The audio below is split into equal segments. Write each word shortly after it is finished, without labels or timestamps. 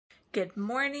Good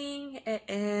morning. It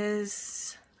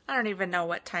is, I don't even know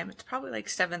what time. It's probably like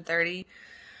 7:30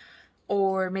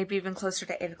 or maybe even closer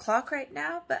to 8 o'clock right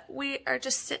now, but we are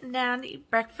just sitting down to eat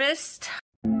breakfast.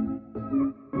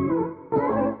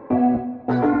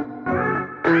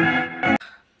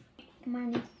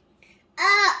 Money.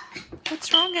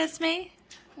 What's wrong, Esme? This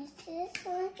is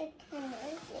what the camera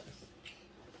is.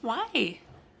 Why?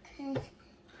 Because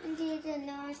these are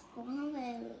not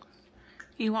strawberries.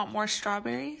 You want more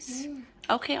strawberries? Mm.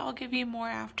 Okay, I'll give you more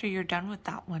after you're done with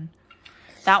that one.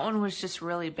 That one was just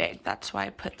really big. That's why I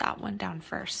put that one down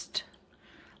first.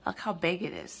 Look how big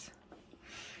it is.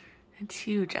 It's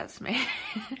huge, Esme.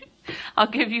 I'll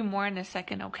give you more in a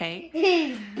second, okay?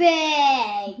 It's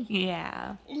big.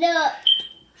 Yeah. Look.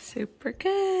 Super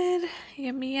good.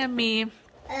 Yummy, yummy.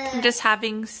 I'm just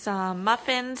having some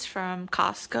muffins from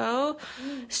Costco,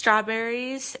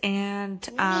 strawberries, and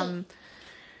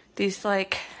these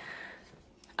like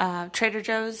Trader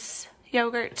Joe's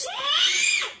yogurts.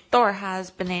 Thor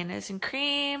has bananas and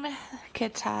cream.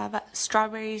 Kids have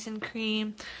strawberries and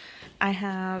cream. I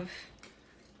have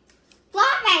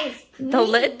Strawberries. the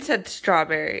lid said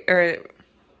strawberry or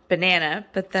banana,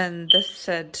 but then this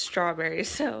said strawberry,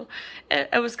 so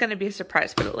it was going to be a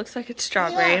surprise, but it looks like it's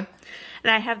strawberry. Yeah.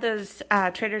 And I have those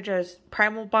Trader Joe's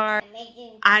Primal Bar.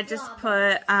 I just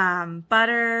put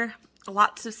butter,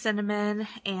 lots of cinnamon,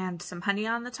 and some honey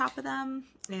on the top of them,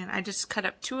 and I just cut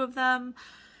up 2 of them.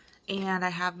 And I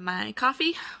have my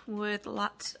coffee with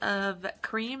lots of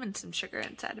cream and some sugar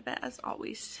inside of it, as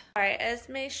always. All right,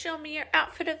 Esme, show me your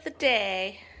outfit of the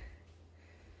day.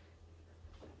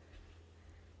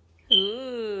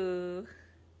 Ooh.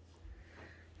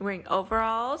 You're wearing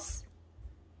overalls?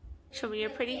 Show me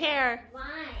your pretty hair.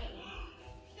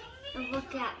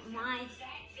 Look at my.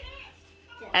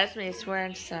 Esme's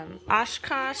wearing some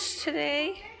Oshkosh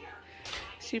today.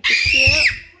 Super cute.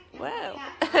 Whoa.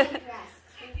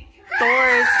 Thor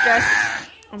is dressed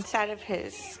inside of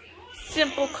his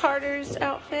Simple Carter's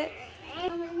outfit.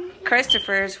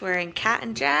 Christopher is wearing Cat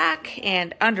and Jack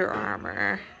and Under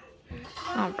Armour.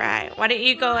 All right, why don't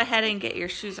you go ahead and get your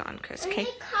shoes on, Chris, okay?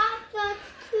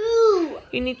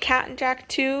 You need Cat and Jack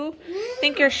too? I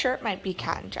think your shirt might be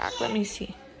Cat and Jack. Let me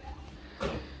see.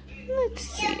 Let's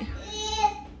see.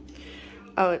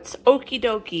 Oh, it's Okie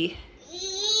Dokie.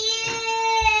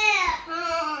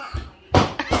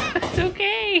 It's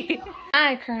okay.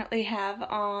 I currently have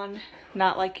on,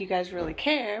 not like you guys really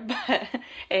care, but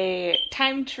a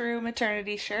Time True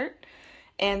maternity shirt.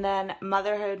 And then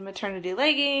motherhood maternity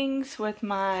leggings with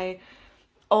my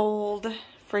old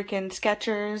freaking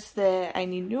Skechers that I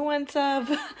need new ones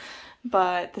of.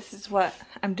 But this is what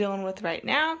I'm dealing with right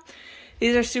now.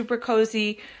 These are super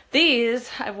cozy.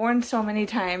 These I've worn so many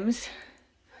times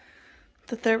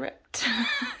that they're ripped.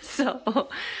 So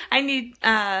I need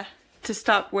to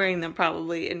stop wearing them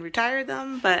probably and retire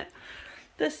them. But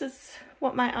this is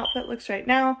what my outfit looks right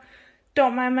now.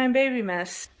 Don't mind my baby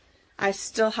mess. I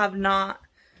still have not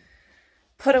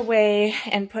put away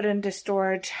and put into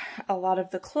storage a lot of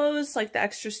the clothes, like the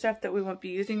extra stuff that we won't be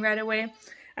using right away.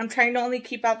 I'm trying to only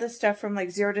keep out the stuff from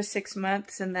like 0 to 6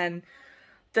 months, and then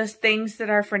the things that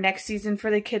are for next season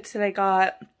for the kids that I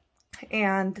got,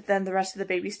 and then the rest of the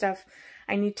baby stuff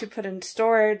I need to put in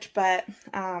storage. But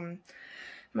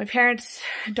my parents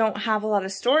don't have a lot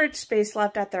of storage space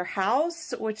left at their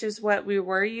house, which is what we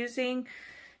were using,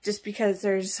 just because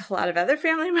there's a lot of other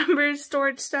family members'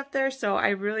 storage stuff there. So I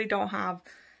really don't have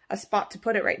a spot to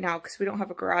put it right now because we don't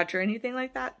have a garage or anything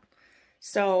like that.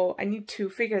 So I need to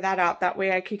figure that out. That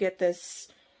way I could get this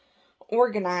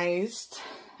organized.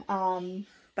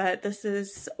 But this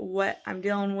is what I'm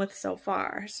dealing with so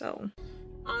far. So,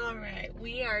 all right,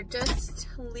 we are just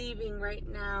leaving right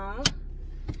now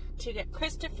to get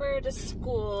Christopher to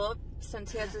school.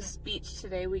 Since he has a speech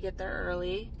today, we get there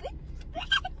early.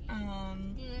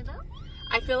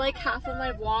 I feel like half of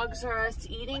my vlogs are us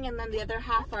eating, and then the other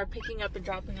half are picking up and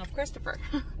dropping off Christopher.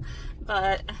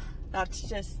 But that's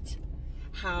just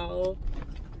how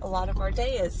a lot of our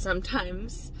day is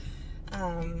sometimes.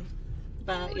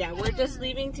 But yeah, we're just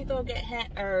leaving to go get him,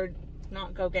 or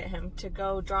not go get him, to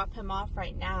go drop him off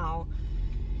right now.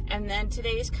 And then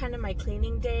today's kind of my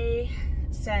cleaning day,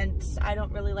 since I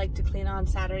don't really like to clean on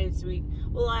Saturdays.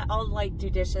 I'll like do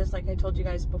dishes like I told you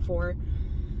guys before.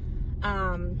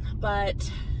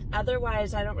 But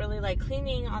otherwise I don't really like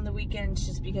cleaning on the weekends,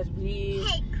 just because we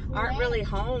aren't really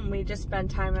home. We just spend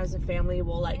time as a family.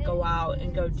 We'll like go out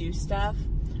and go do stuff.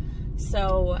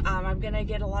 So I'm gonna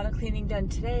get a lot of cleaning done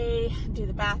today, do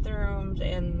the bathrooms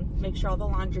and make sure all the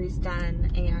laundry's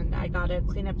done, and I gotta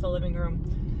clean up the living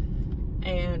room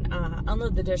and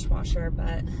unload the dishwasher.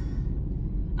 But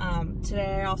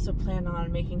Today I also plan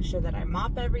on making sure that I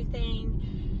mop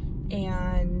everything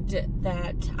and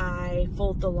that I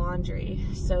fold the laundry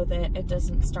so that it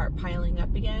doesn't start piling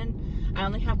up again. I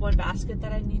only have one basket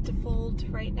that I need to fold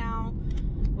right now,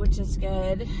 which is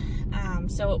good.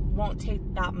 So it won't take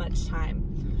that much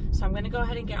time. So I'm gonna go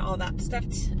ahead and get all that stuff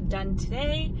done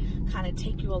today, kind of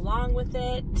take you along with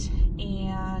it.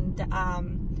 And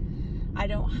I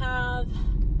don't have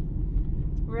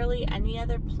really any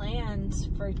other plans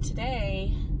for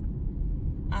today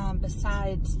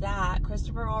besides that.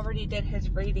 Christopher already did his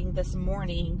reading this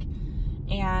morning,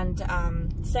 and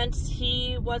since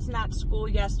he wasn't at school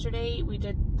yesterday, we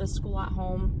did the school at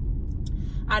home.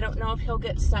 I don't know if he'll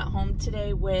get sent home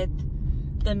today with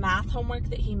the math homework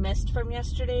that he missed from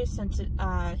yesterday, since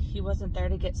he wasn't there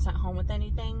to get sent home with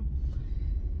anything.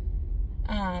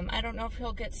 I don't know if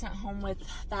he'll get sent home with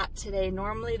that today.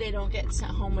 Normally they don't get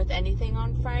sent home with anything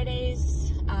on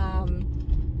Fridays,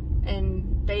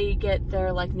 and they get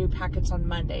their like new packets on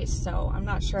Mondays, so I'm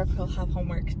not sure if he'll have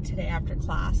homework today after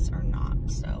class or not,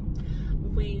 so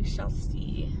we shall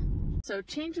see. So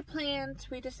change of plans,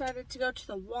 we decided to go to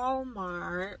the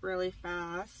Walmart really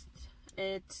fast.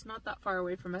 It's not that far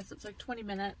away from us, it's like 20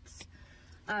 minutes,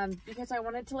 because I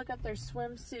wanted to look at their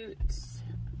swimsuits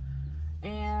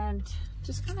and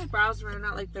just kind of browse around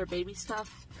at like their baby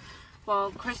stuff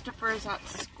while Christopher is at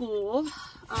school.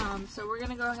 So we're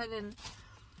gonna go ahead and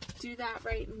do that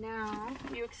right now.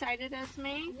 You excited,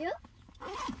 Esme? Yep.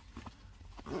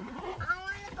 I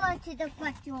want to go to the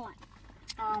first one.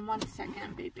 1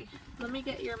 second, baby. Let me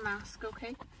get your mask,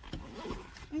 okay?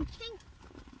 I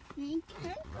think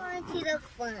I'm going to the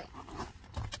front.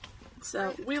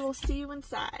 So we will see you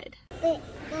inside. Wait,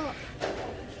 go.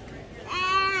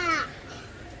 Ah!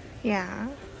 Yeah,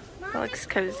 that looks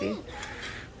cozy.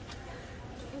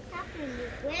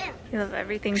 You love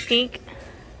everything pink?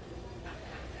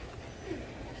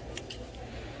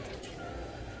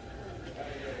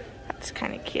 That's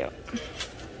kind of cute.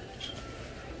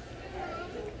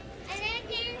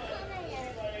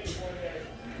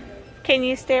 Can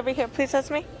you stay over here, please,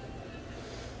 Esme?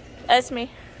 Esme.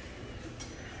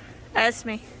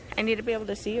 Esme, I need to be able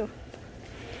to see you.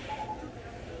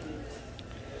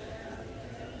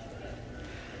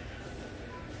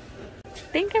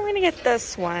 I think I'm gonna get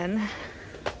this one.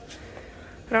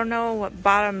 I don't know what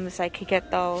bottoms I could get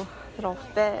though that'll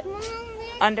fit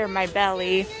under my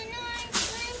belly.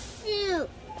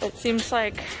 It seems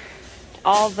like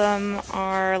all of them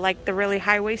are like the really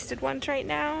high-waisted ones right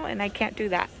now, and I can't do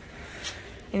that.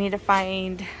 I need to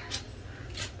find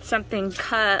something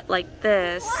cut like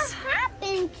this,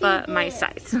 but my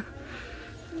size.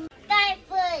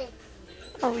 Diapers.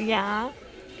 Oh yeah?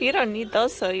 You don't need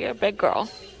those though, you're a big girl.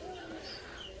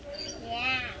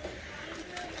 Yeah.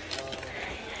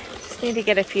 Just need to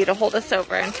get a few to hold us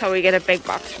over until we get a big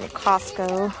box from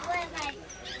Costco.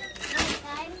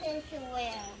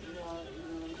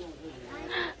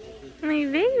 My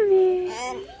baby.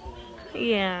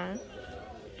 Yeah.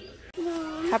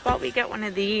 How about we get one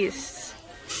of these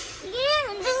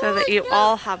so that you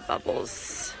all have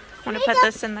bubbles? Want to put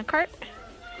this in the cart?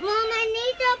 Mom, I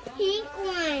need the pink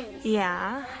ones.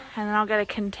 Yeah. And then I'll get a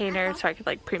container so I could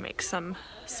like pre-make some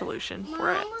solution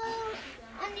for it.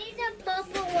 I need the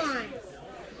purple ones.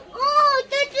 Oh,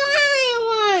 the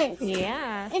giant ones.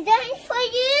 Yeah. And that is for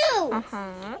you.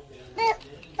 Uh-huh.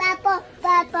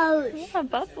 Bubbles. Yeah,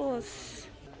 bubbles.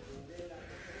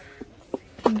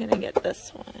 I'm gonna get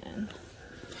this one.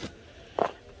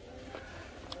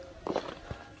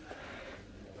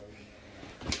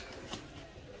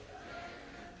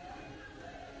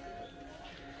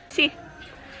 See?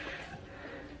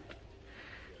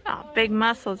 Oh, big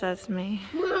muscles, Esme.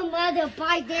 Mom, I'm gonna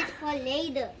buy this for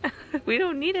later. We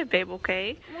don't need it, babe,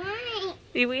 okay? Why?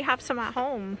 We have some at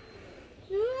home.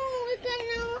 No, we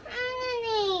don't have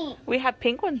any. We have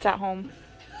pink ones at home.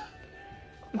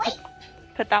 Wait.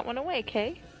 Put that one away,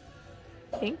 okay?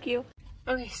 Thank you.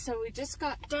 Okay, so we just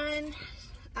got done.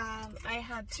 I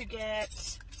had to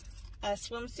get a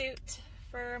swimsuit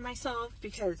for myself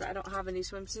because I don't have any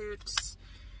swimsuits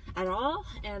at all,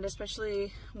 and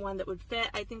especially one that would fit.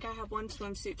 I think I have one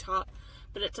swimsuit top,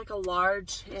 but it's like a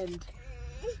large and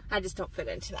I just don't fit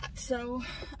into that. So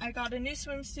I got a new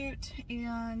swimsuit,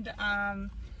 and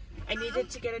I needed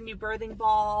to get a new birthing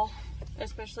ball,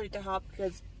 especially to help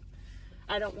because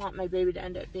I don't want my baby to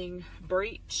end up being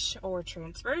breech or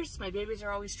transverse. My babies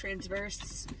are always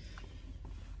transverse.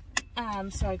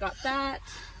 So I got that.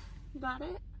 You got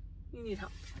it? You need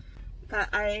help. But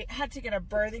I had to get a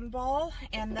birthing ball,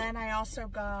 and then I also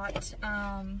got,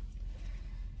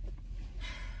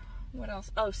 what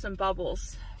else? Oh, some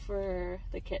bubbles for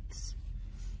the kits.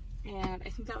 And I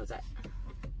think that was it.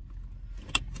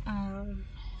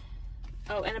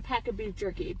 Oh, and a pack of beef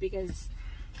jerky because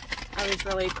I was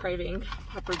really craving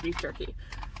peppered beef jerky.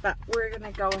 But we're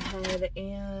gonna go ahead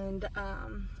and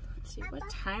let's see, what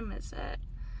time is it?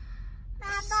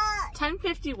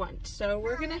 10:51. So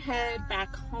we're gonna head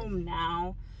back home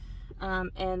now,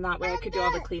 and that way I could do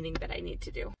all the cleaning that I need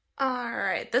to do. All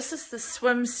right, this is the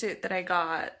swimsuit that I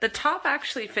got. The top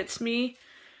actually fits me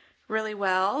really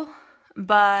well,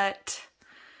 but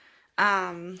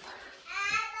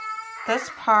this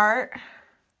part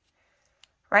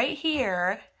right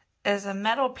here is a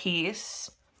metal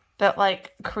piece that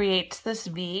like creates this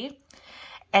V,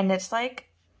 and it's like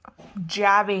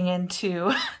jabbing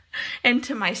into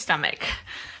into my stomach.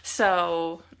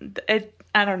 So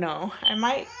I don't know, I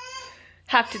might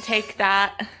have to take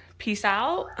that piece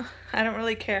out. I don't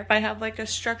really care if I have like a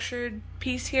structured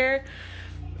piece here.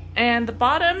 And the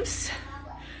bottoms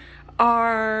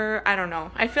are, I don't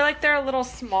know, I feel like they're a little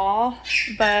small,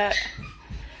 but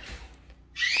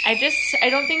I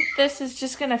don't think this is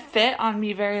just gonna fit on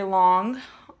me very long,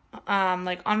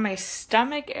 like on my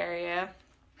stomach area,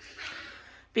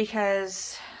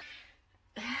 because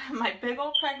my big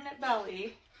old pregnant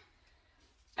belly,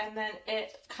 and then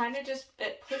it kind of just,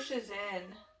 it pushes in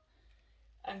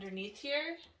underneath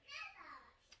here,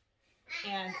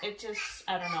 and it just,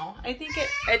 I don't know, I think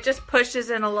it just pushes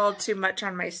in a little too much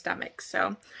on my stomach. So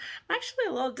I'm actually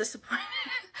a little disappointed.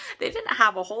 They didn't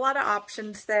have a whole lot of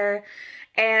options there,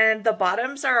 and the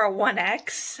bottoms are a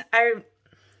 1X.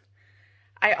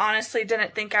 I honestly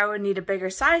didn't think I would need a bigger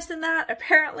size than that.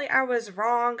 Apparently I was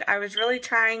wrong. I was really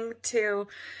trying to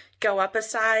go up a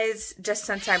size just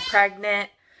since I'm pregnant.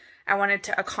 I wanted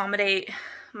to accommodate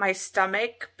my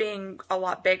stomach being a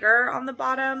lot bigger on the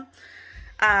bottom,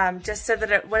 just so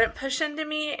that it wouldn't push into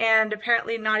me, and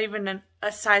apparently not even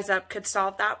a size up could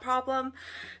solve that problem.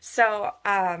 So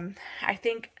I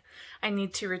think I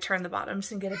need to return the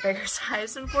bottoms and get a bigger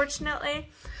size, unfortunately.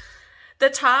 The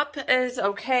top is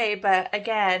okay, but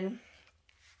again,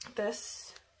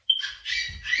 this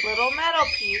little metal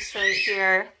piece right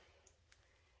here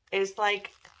is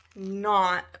like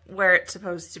not where it's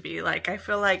supposed to be. Like, I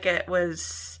feel like it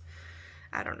was,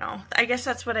 I don't know. I guess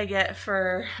that's what I get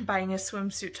for buying a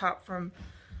swimsuit top from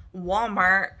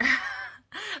Walmart.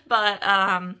 But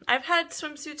I've had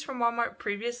swimsuits from Walmart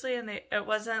previously, and it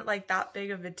wasn't like that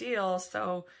big of a deal,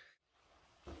 so.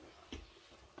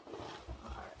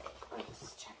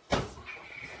 Let's check this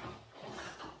out.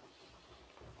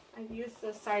 I've used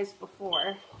this size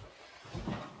before.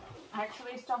 I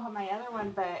actually still have my other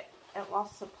one, but it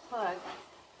lost the plug.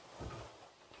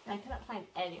 And I couldn't find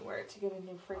anywhere to get a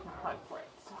new freaking plug for it,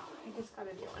 so I just got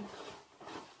a new one.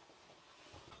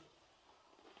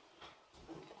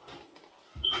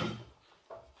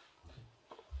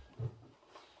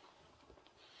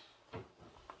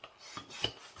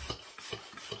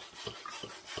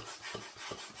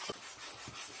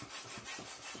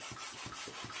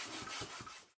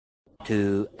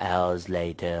 Two hours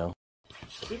later.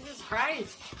 Jesus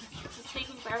Christ. This is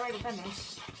taking forever to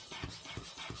finish.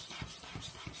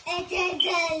 It is a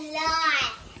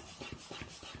lot.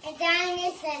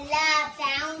 It's a lot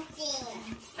bouncing.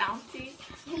 Bouncy?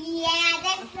 Yeah,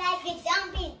 that's like a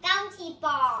bouncy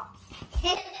ball.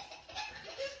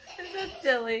 Isn't that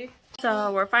silly?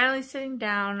 So we're finally sitting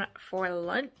down for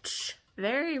lunch.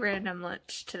 Very random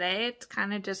lunch today. It's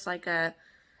kind of just like a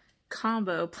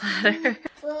combo platter.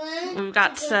 We've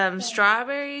got some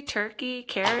strawberry, turkey,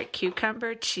 carrot,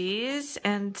 cucumber, cheese,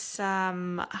 and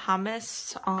some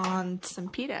hummus on some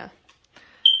pita.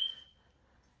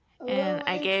 And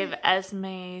I gave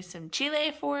Esme some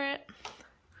chile for it.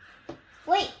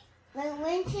 Wait, we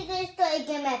went to the store to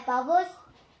get my bubbles?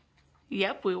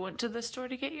 Yep, we went to the store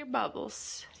to get your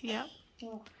bubbles. Yep.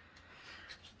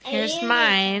 Here's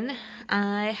mine.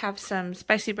 I have some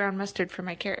spicy brown mustard for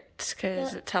my carrots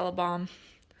because it's hella bomb.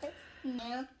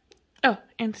 Yeah. Oh,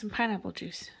 and some pineapple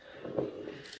juice.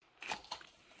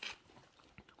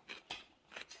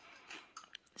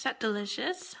 Is that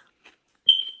delicious?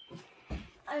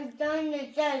 I've done the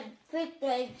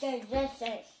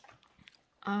delicious.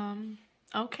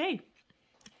 Okay.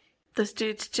 This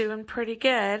dude's doing pretty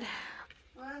good.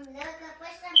 Mom, look, I put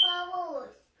some bubbles.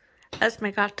 Esme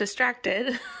got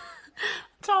distracted.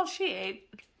 That's all she ate.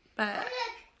 But Look,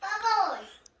 bubbles.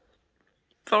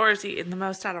 Thor's eaten the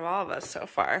most out of all of us so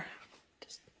far.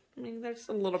 I mean, there's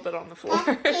a little bit on the floor.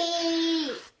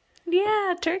 Turkey.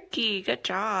 Yeah, turkey. Good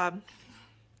job.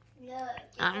 Look.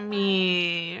 I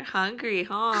mean, hungry,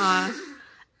 huh?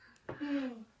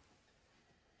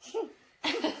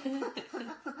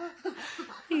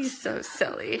 He's so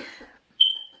silly.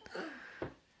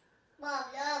 Mom,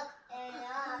 look.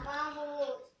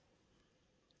 Bubbles.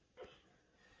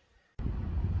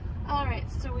 Alright,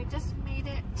 so we just made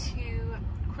it to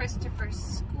Christopher's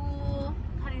school.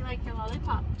 How do you like your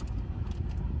lollipop?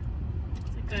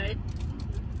 Is it good?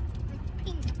 It's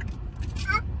pink.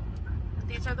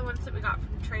 These are the ones that we got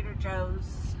from Trader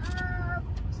Joe's.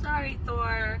 Sorry,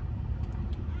 Thor.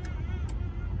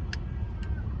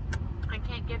 I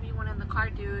can't give you one in the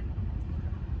car, dude.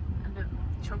 End up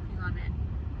choking on it.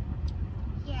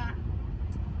 Yeah.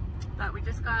 But we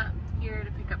just got here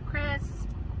to pick up Chris.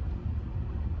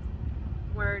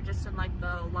 We're just in like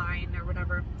the line or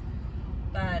whatever.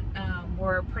 But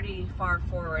we're pretty far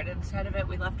forward. Instead of it,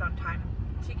 we left on time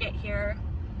to get here.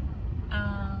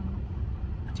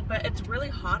 But it's really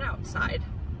hot outside.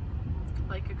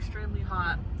 Like extremely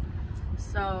hot.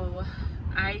 So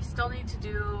I still need to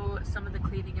do some of the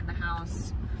cleaning in the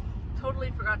house.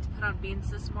 Totally forgot to put on beans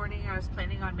this morning. I was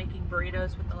planning on making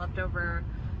burritos with the leftover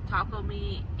taco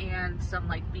meat and some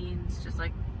like beans, just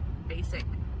like basic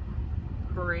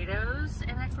burritos,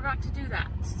 and I forgot to do that.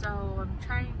 So I'm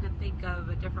trying to think of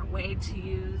a different way to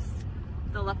use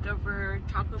the leftover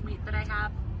taco meat that I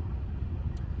have.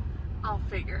 I'll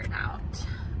figure it out.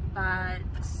 But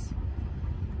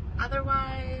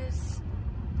otherwise,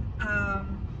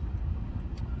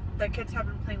 the kids have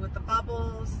been playing with the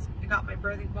bubbles. I got my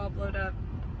birthing ball blowed up.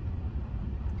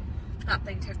 That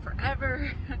thing took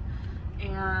forever.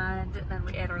 And then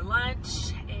we ate our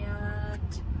lunch,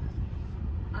 and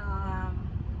I'm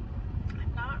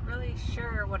not really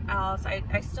sure what else.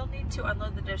 I still need to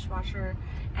unload the dishwasher,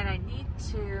 and I need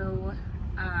to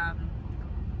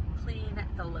clean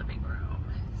the living room.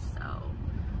 So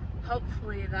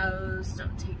hopefully those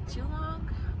don't take too long,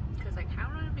 because I kind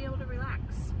of want to be able to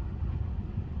relax.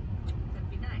 That'd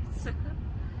be nice.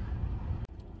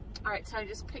 Alright, so I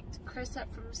just picked Chris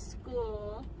up from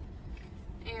school,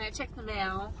 and I checked the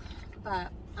mail,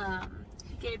 but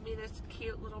he gave me this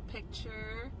cute little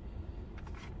picture.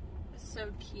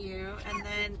 So cute. And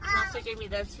then he also gave me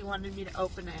this. He wanted me to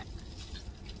open it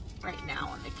right now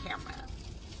on the camera.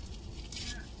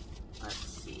 Let's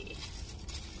see.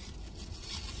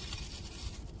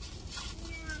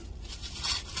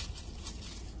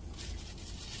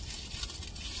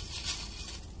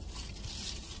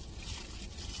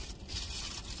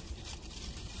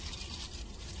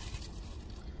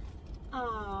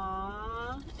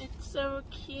 Aww, it's so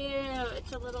cute.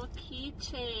 It's a little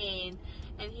keychain.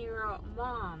 And he wrote,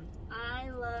 "Mom, I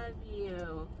love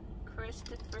you.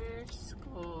 Christopher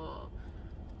Scull."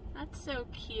 That's so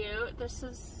cute. This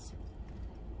is,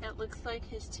 it looks like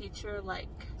his teacher,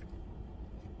 like,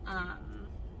 I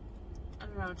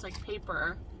don't know, it's like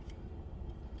paper.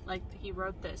 Like, he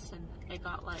wrote this and it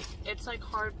got like, it's like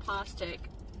hard plastic.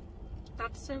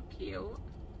 That's so cute.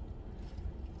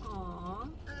 Aww.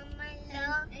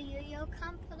 You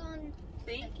can put on.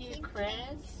 Thank you,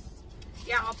 Chris.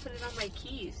 Yeah, I'll put it on my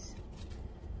keys.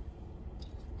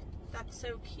 That's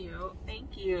so cute.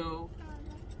 Thank you.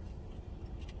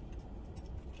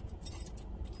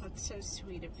 That's so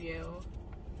sweet of you.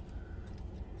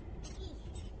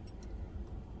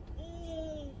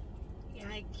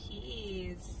 Yeah,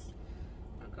 keys.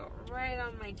 I'll go right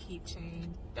on my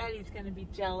keychain. Daddy's gonna be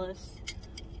jealous.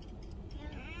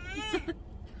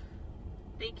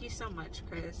 Thank you so much,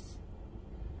 Chris.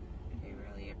 I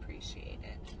really appreciate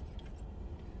it.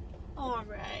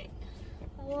 Alright,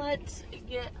 let's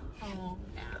get home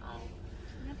now.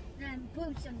 And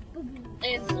blow some bubbles.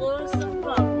 And blow some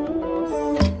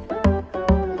bubbles.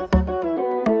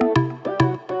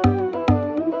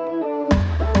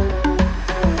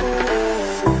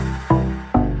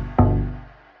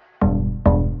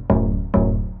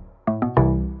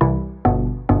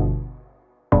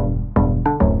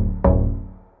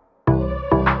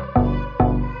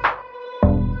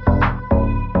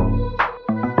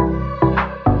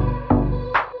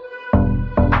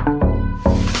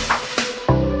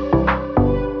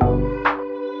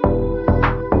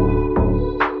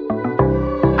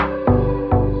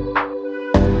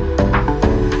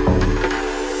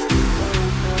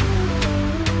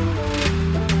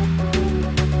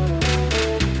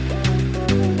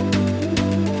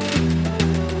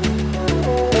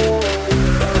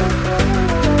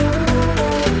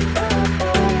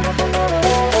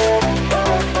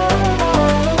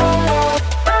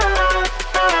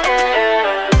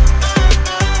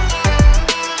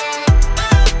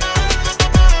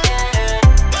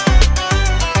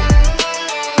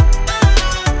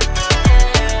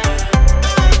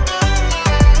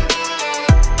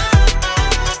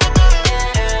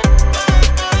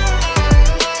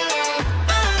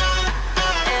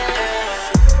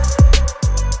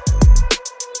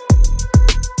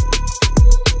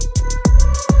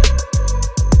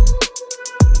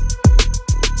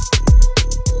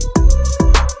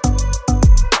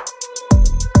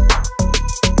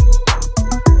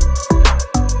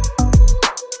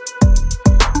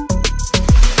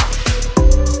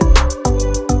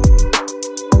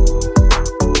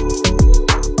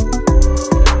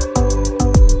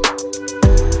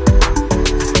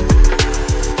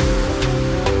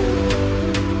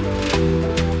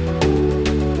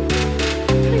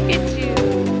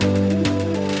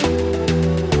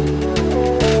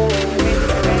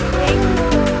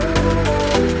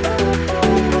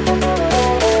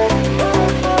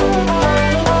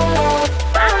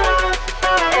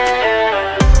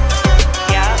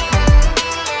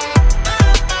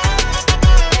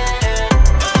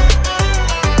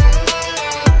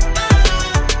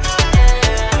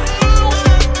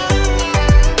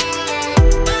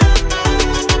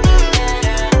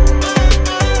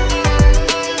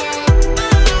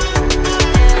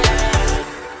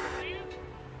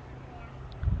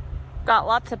 got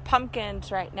lots of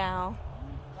pumpkins right now.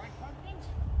 Like pumpkins?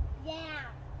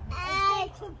 Yeah.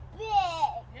 It's too big.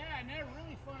 Yeah, and they're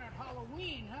really fun at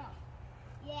Halloween, huh?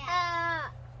 Yeah.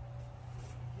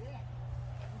 Yeah.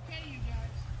 Okay, you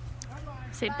guys.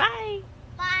 Bye-bye. Say bye.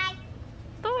 Bye.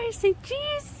 Bye. Say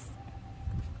cheese.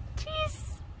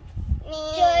 Cheese.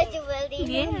 George really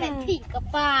Yeah. the pink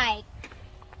bike.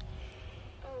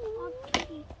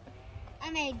 I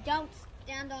mean, don't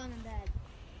stand on the bed.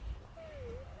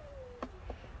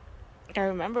 I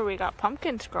remember we got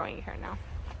pumpkins growing here now.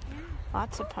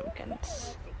 Lots of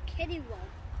pumpkins. The kitty won't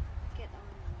get on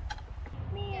them.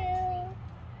 Mew.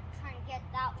 Trying to get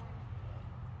that one.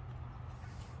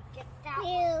 Get that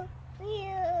one.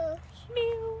 Mew. Mew.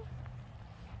 Mew.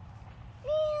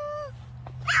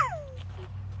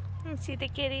 You see the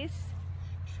kitties?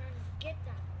 Trying to get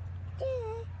that. Can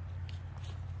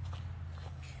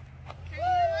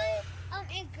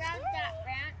you and grab that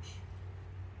branch?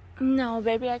 No,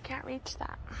 baby, I can't reach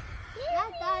that.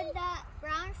 That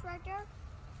branch right there?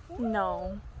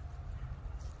 No.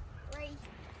 Right.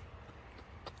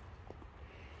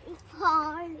 It's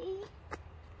Polly.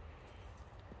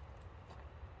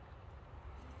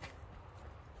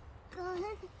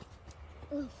 Good.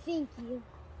 Oh, thank you.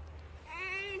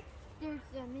 There's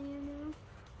some in there.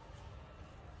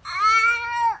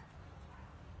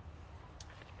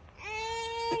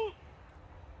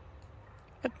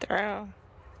 Good throw.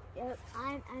 Yep,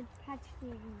 I'm catching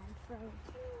it in my throat.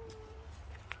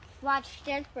 Watch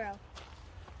this, bro.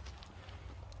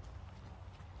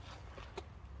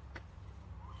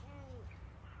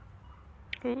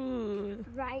 Ooh.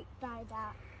 Right by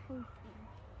that pumpkin.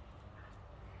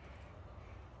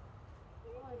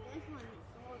 Oh, this one is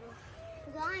sort of.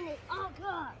 Mine is. Oh,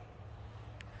 God.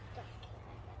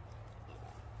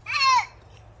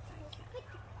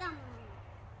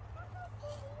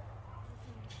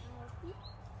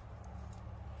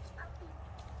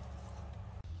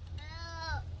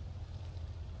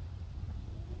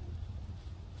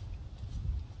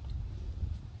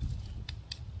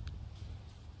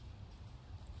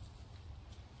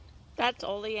 That's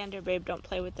oleander, babe. Don't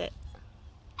play with it.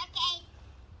 Okay.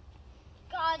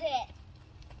 Got it.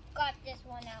 Got this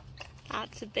one out.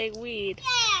 That's a big weed.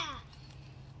 Yeah.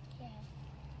 Yeah.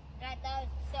 That was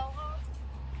so hard.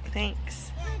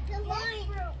 Thanks.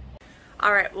 Yeah,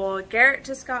 All right, well, Garrett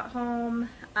just got home.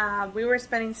 We were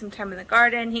spending some time in the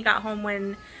garden. He got home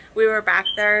when we were back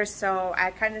there, so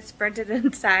I kind of sprinted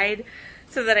inside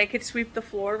so that I could sweep the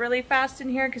floor really fast in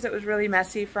here because it was really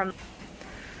messy from...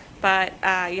 But,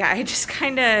 yeah, I just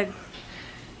kind of...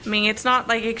 I mean, it's not,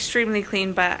 like, extremely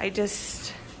clean, but I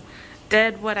just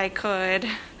did what I could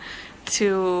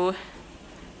to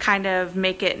kind of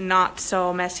make it not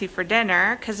so messy for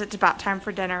dinner because it's about time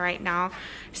for dinner right now.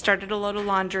 Started a load of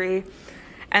laundry,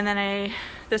 and then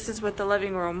this is what the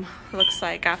living room looks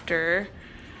like after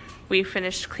we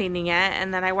finished cleaning it.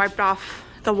 And then I wiped off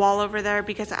the wall over there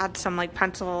because it had some like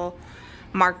pencil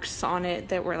marks on it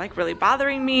that were like really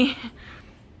bothering me.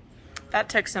 That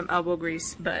took some elbow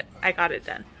grease, but I got it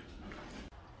done.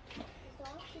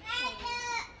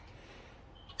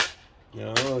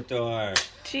 No, door.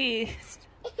 Jeez.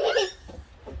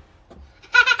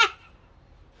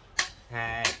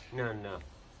 Hey, no.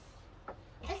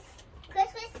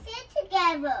 Christmas sit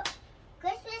together.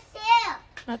 Christmas sit.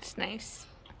 That's nice.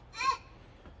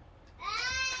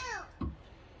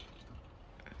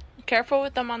 Careful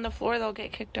with them on the floor, they'll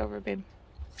get kicked over, babe.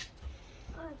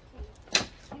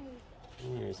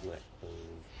 Here's my phone.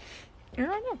 I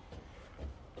don't know.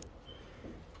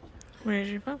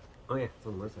 Where's your phone? Oh yeah, it's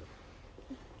on Melissa.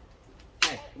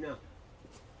 Hey, no.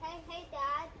 Hey,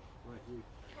 Dad. What?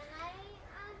 Can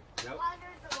I Nope.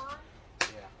 water the lawn?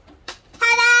 Yeah.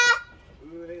 Ta-da!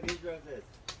 Ooh, look at these roses.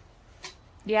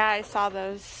 Yeah, I saw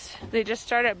those. They just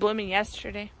started blooming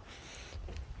yesterday.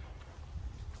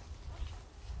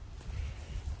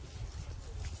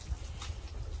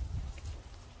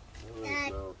 Holy Dad.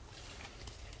 smoke.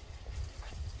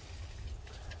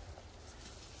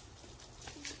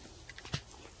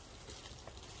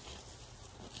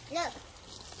 Look.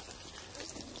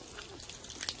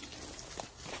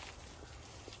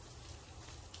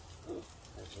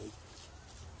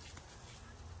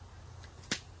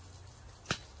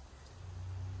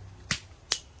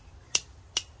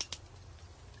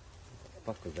 What the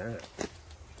fuck was that?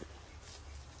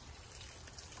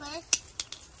 Chris.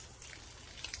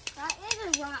 That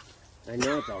is a rock. I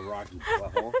know it's a rocky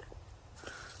butthole.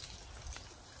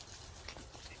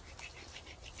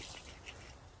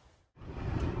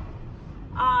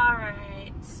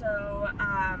 Alright, so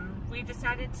we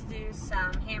decided to do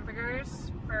some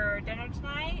hamburgers for dinner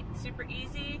tonight. Super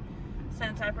easy.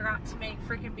 since I forgot to make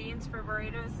freaking beans for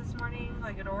burritos this morning,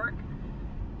 like a dork.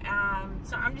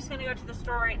 So I'm just gonna go to the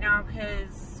store right now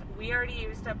because we already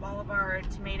used up all of our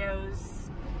tomatoes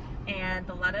and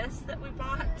the lettuce that we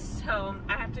bought. So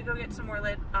I have to go get some more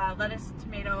lettuce,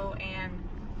 tomato, and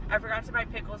I forgot to buy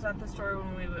pickles at the store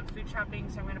when we went food shopping,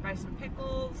 so I'm gonna buy some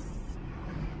pickles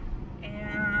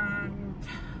and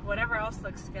whatever else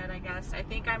looks good, I guess. I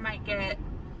think I might get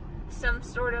some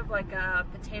sort of like a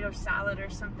potato salad or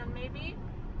something maybe.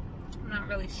 I'm not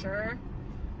really sure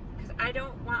because I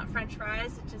don't want french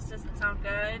fries. It just doesn't sound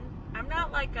good. I'm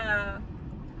not like a,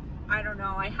 I don't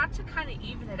know, I have to kind of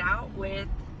even it out with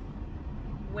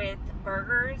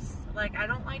burgers. Like I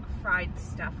don't like fried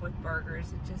stuff with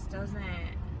burgers. It just doesn't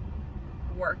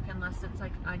work unless it's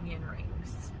like onion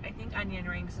rings. I think onion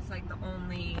rings is like the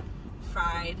only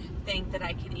fried thing that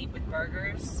I can eat with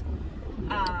burgers.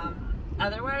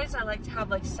 Otherwise I like to have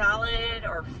like salad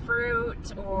or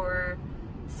fruit or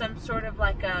some sort of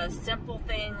like a simple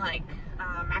thing like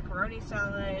macaroni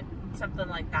salad, something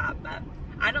like that. But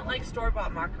I don't like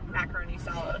store-bought macaroni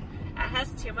salad. It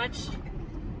has too much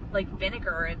like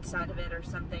vinegar inside of it or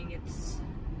something.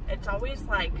 It's always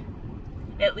like,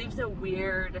 it leaves a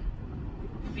weird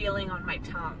feeling on my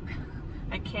tongue.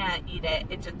 I can't eat it.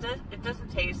 It doesn't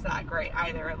taste that great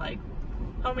either. Like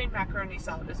homemade macaroni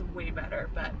salad is way better,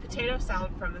 but potato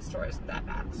salad from the store isn't that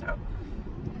bad. So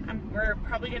we're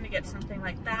probably going to get something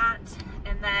like that.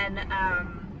 And then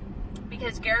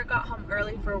because Garrett got home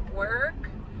early for work,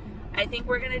 I think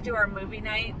we're going to do our movie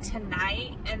night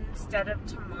tonight instead of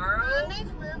tomorrow. Mom,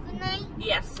 it's movie night?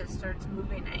 Yes, sister, it's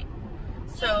movie night.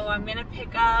 So I'm going to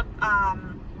pick up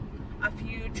a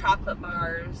few chocolate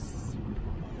bars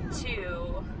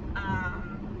too.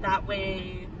 That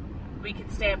way we can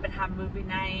stay up and have movie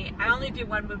night. I only do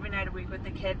one movie night a week with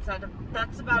the kids.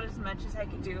 That's about as much as I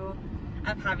can do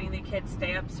of having the kids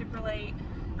stay up super late.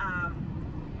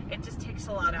 It just takes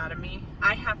a lot out of me.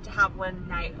 I have to have one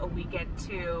night a weekend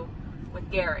too with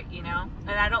Garrett, you know?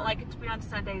 And I don't like it to be on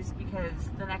Sundays because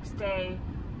the next day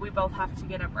we both have to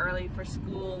get up early for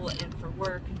school and for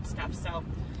work and stuff. So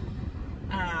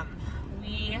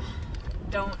we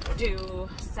don't do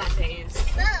Sundays.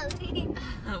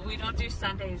 We don't do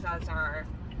Sundays as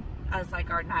like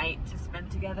our night to spend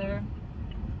together.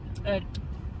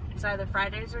 It's either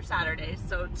Fridays or Saturdays.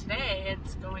 So today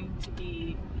it's going to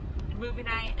be movie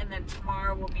night, and then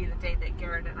tomorrow will be the day that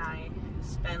Garrett and I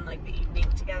spend like the evening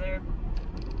together.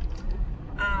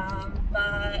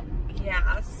 But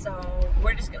yeah, so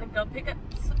we're just gonna go pick up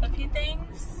a few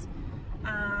things,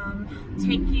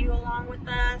 take you along with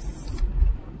us,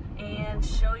 and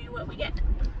show you what we get.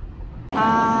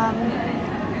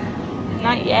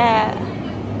 Not yet.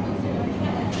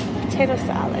 Potato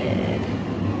salad.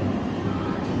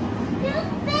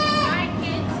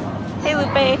 Hey,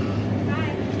 Lupe.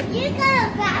 You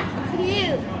got a bath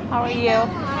too. How are you?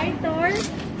 Hi, Thor.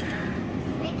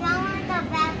 We got a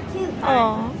bath too.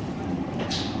 Oh.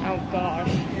 Oh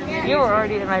gosh. You were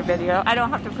already in my video. I don't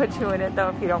have to put you in it though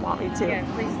if you don't want me to. Yeah,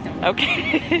 please don't.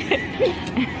 Okay.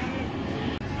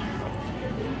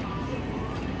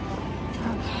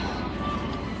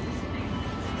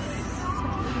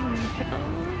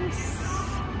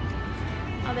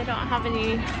 Oh, they don't have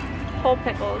any whole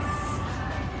pickles.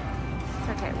 It's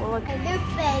okay, we'll look. And there's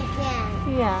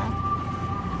bacon. Yeah.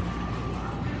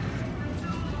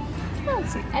 I don't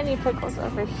see any pickles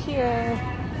over here.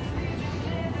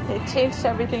 They changed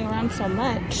everything around so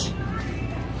much.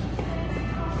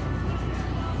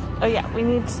 Oh yeah, we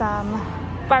need some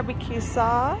barbecue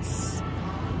sauce.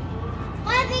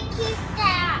 Barbecue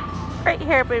sauce. Right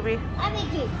here, baby.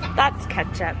 Barbecue sauce. That's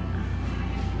ketchup.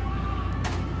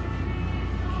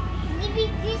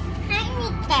 Maybe this tiny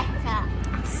ketchup.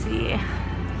 Let's see.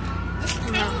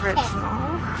 The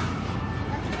original.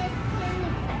 What's this tiny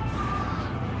ketchup?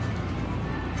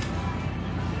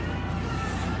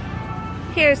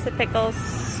 Here's the pickles.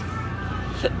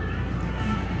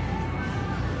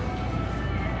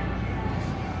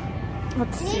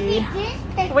 Let's see. Maybe this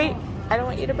pickle. Wait, I don't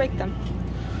want you to break them.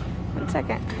 1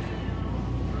 second.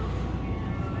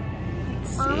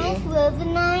 Let's Almost see. movie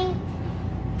night.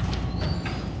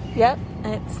 Yep,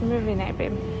 it's movie night,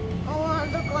 babe. I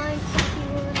want to go into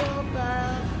the little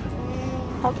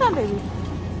bathroom. Hold on, baby.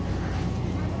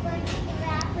 I'm going to the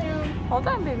bathroom. Hold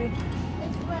on, baby.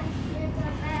 It's going to the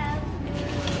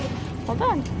bathroom. Hold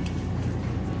on.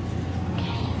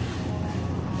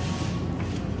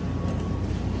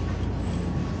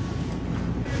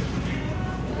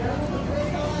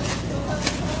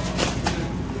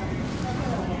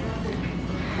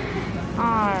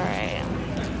 Alright.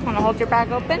 Want to hold your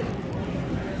bag open?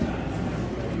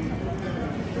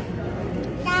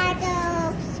 Dada.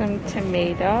 some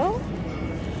tomato.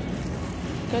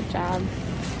 Good job.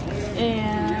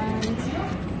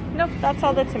 And nope, that's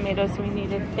all the tomatoes we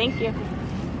needed. Thank you.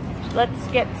 Let's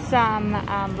get some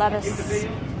lettuce.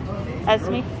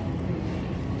 Esme,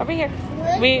 over here.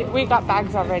 We got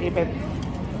bags already, babe.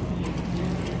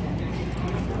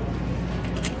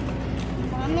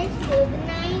 Mom, it's movie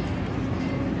night.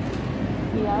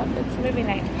 Yeah, it's movie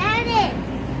night. Daddy.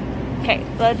 Okay,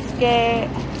 let's get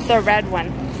the red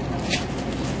one.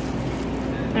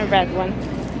 The red one.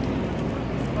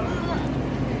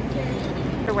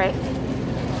 Right.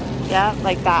 Yeah,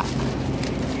 like that.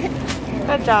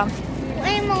 Good job.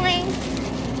 Moing.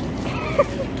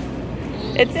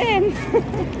 It's in.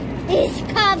 It's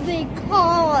probably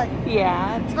cold.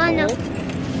 Yeah, it's cold.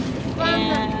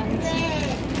 And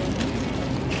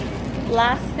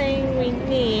last thing we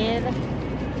need,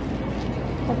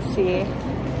 let's see.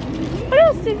 What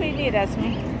else did we need, Esme?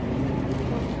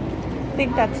 I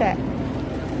think that's it.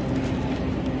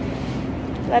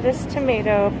 Lettuce,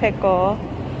 tomato, pickle,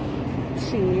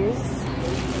 cheese.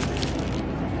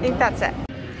 I think that's it.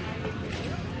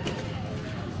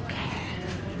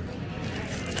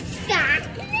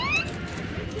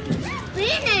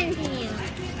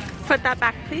 Put that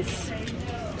back, please.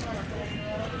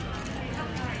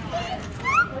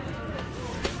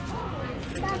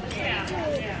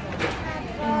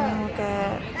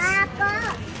 Okay.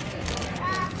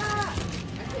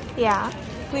 Yeah,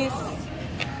 please.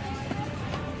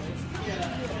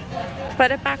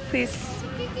 Put it back, please.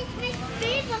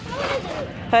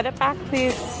 Put it back,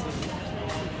 please.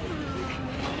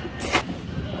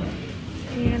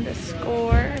 And a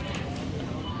score.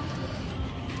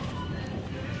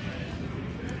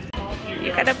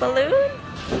 You got a balloon?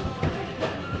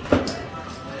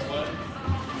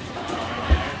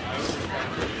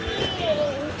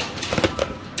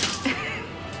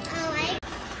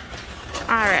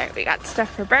 Alright, we got stuff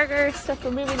for burgers, stuff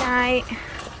for movie night,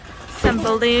 some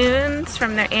balloons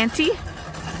from their auntie.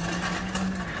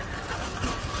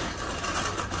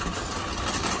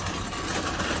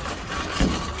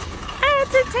 Ah,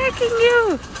 it's attacking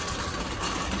you!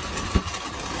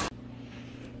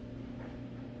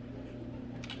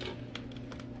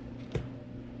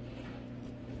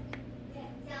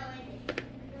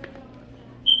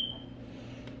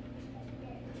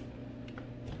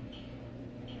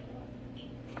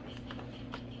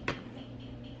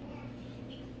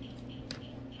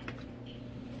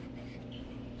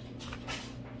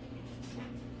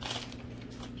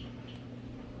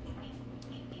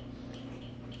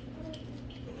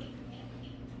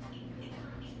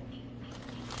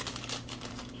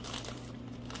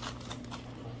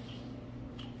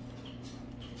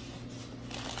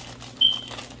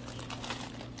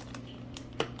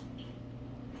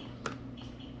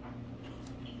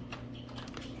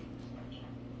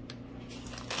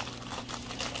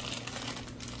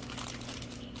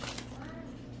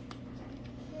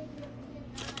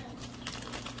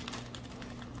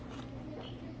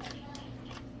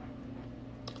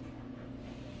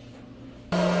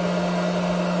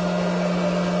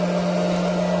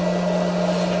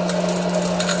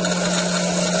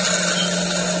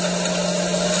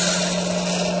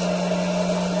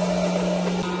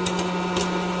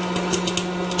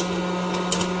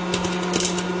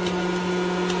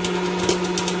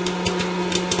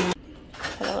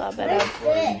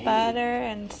 Butter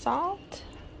and salt.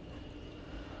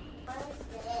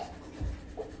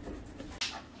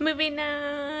 Movie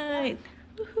night.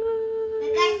 We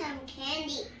got some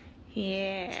candy.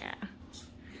 Yeah.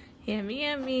 Yummy,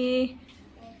 yummy. You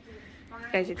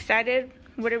guys excited?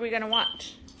 What are we gonna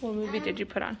watch? What movie did you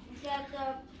put on? Got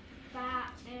the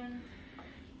bat and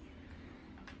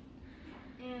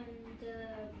the.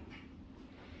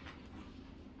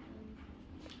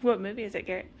 What movie is it,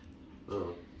 Garrett?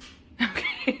 Oh.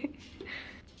 Okay.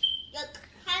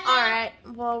 Alright,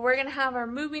 well, we're gonna have our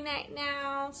movie night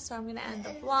now, so I'm gonna end the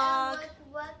vlog.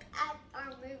 Look at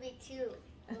our movie too.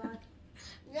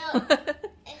 No,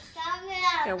 it's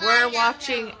Yeah, we're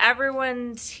watching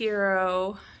Everyone's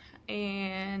Hero,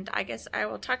 and I guess I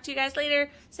will talk to you guys later.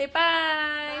 Say bye.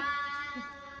 Bye.